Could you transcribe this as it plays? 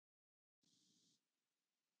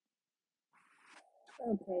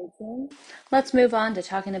Okay, Jen. Let's move on to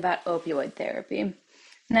talking about opioid therapy.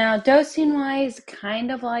 Now, dosing wise,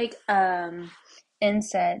 kind of like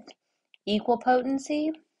NSAID, equal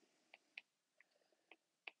potency.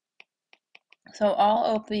 So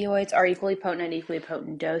all opioids are equally potent at equally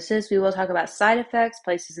potent doses. We will talk about side effects,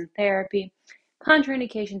 places in therapy,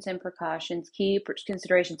 contraindications and precautions, key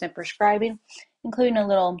considerations in prescribing, including a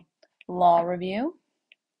little law review,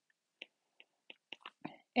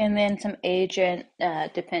 and then some agent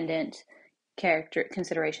dependent character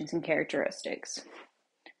considerations and characteristics.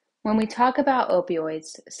 When we talk about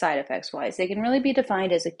opioids, side effects wise, they can really be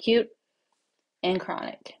defined as acute and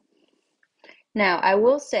chronic. Now, I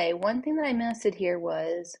will say one thing that I missed here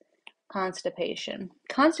was constipation.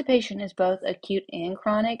 Constipation is both acute and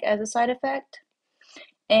chronic as a side effect,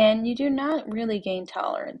 and you do not really gain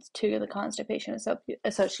tolerance to the constipation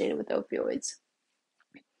associated with opioids.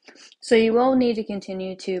 So you will need to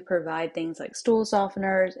continue to provide things like stool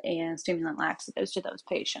softeners and stimulant laxatives to those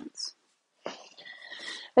patients.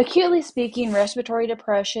 Acutely speaking, respiratory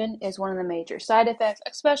depression is one of the major side effects,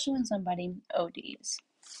 especially when somebody ODs.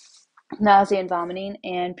 Nausea and vomiting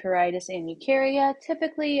and pruritus and urticaria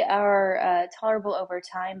typically are tolerable over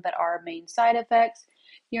time, but are main side effects.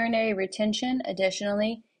 Urinary retention,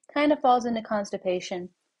 additionally, kind of falls into constipation,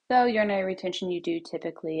 though urinary retention you do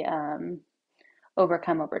typically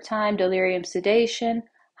overcome over time. Delirium, sedation,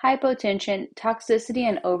 hypotension, toxicity,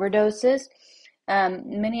 and overdoses.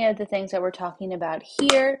 Many of the things that we're talking about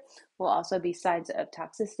here will also be signs of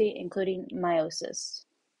toxicity, including meiosis.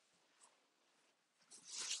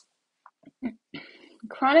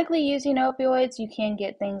 Chronically using opioids, you can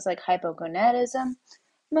get things like hypogonadism,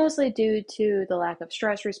 mostly due to the lack of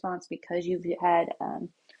stress response because you've had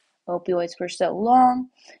opioids for so long.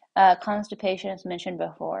 Constipation, as mentioned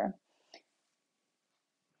before.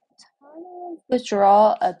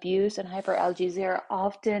 Withdrawal, abuse, and hyperalgesia are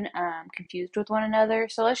often confused with one another,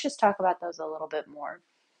 so let's just talk about those a little bit more.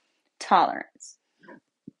 Tolerance.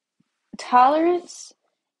 Tolerance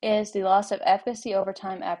is the loss of efficacy over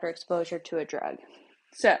time after exposure to a drug.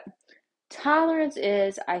 So, tolerance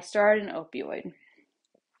is I start an opioid.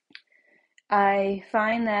 I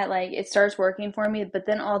find that like it starts working for me, but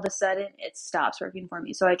then all of a sudden it stops working for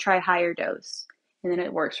me. So I try higher dose, and then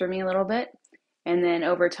it works for me a little bit. And then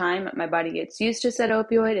over time, my body gets used to said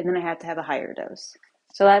opioid, and then I have to have a higher dose.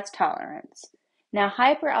 So that's tolerance. Now,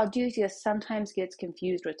 hyperalgesia sometimes gets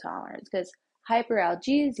confused with tolerance because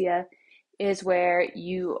hyperalgesia is where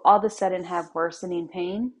you all of a sudden have worsening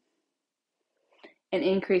pain and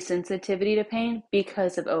increased sensitivity to pain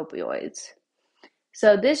because of opioids.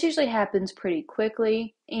 So this usually happens pretty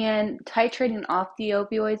quickly, and titrating off the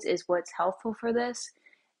opioids is what's helpful for this,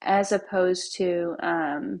 as opposed to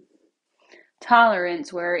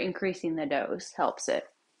tolerance, where increasing the dose helps it.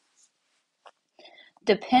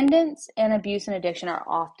 Dependence and abuse and addiction are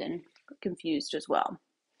often confused as well.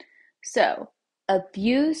 So,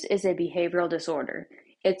 abuse is a behavioral disorder.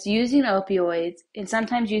 It's using opioids and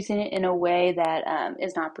sometimes using it in a way that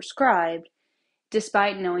is not prescribed,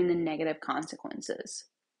 despite knowing the negative consequences.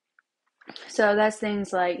 So that's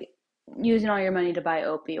things like using all your money to buy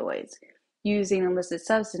opioids, using illicit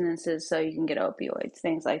substances so you can get opioids,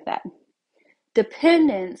 things like that.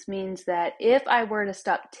 Dependence means that if I were to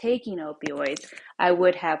stop taking opioids, I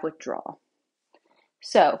would have withdrawal.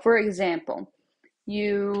 So, for example,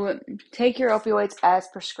 you take your opioids as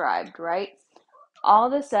prescribed, right? All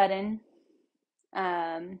of a sudden,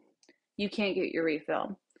 you can't get your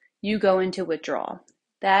refill. You go into withdrawal.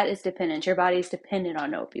 That is dependence. Your body is dependent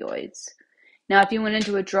on opioids. Now, if you went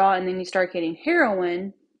into withdrawal and then you start getting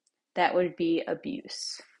heroin, that would be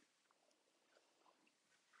abuse.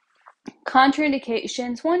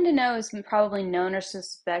 Contraindications. One to know is probably known or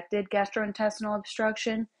suspected gastrointestinal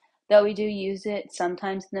obstruction. Though we do use it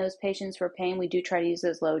sometimes in those patients for pain, we do try to use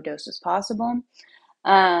as low dose as possible.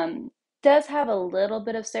 Does have a little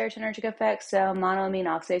bit of serotonergic effects, so monoamine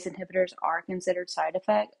oxidase inhibitors are considered side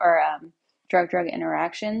effect or drug-drug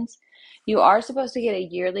interactions. You are supposed to get a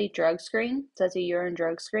yearly drug screen, so that's a urine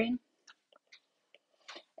drug screen.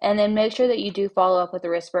 And then make sure that you do follow up with the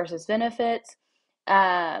risk versus benefits,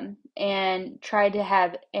 and try to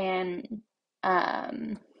have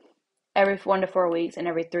every 1 to 4 weeks and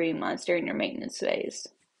every 3 months during your maintenance phase.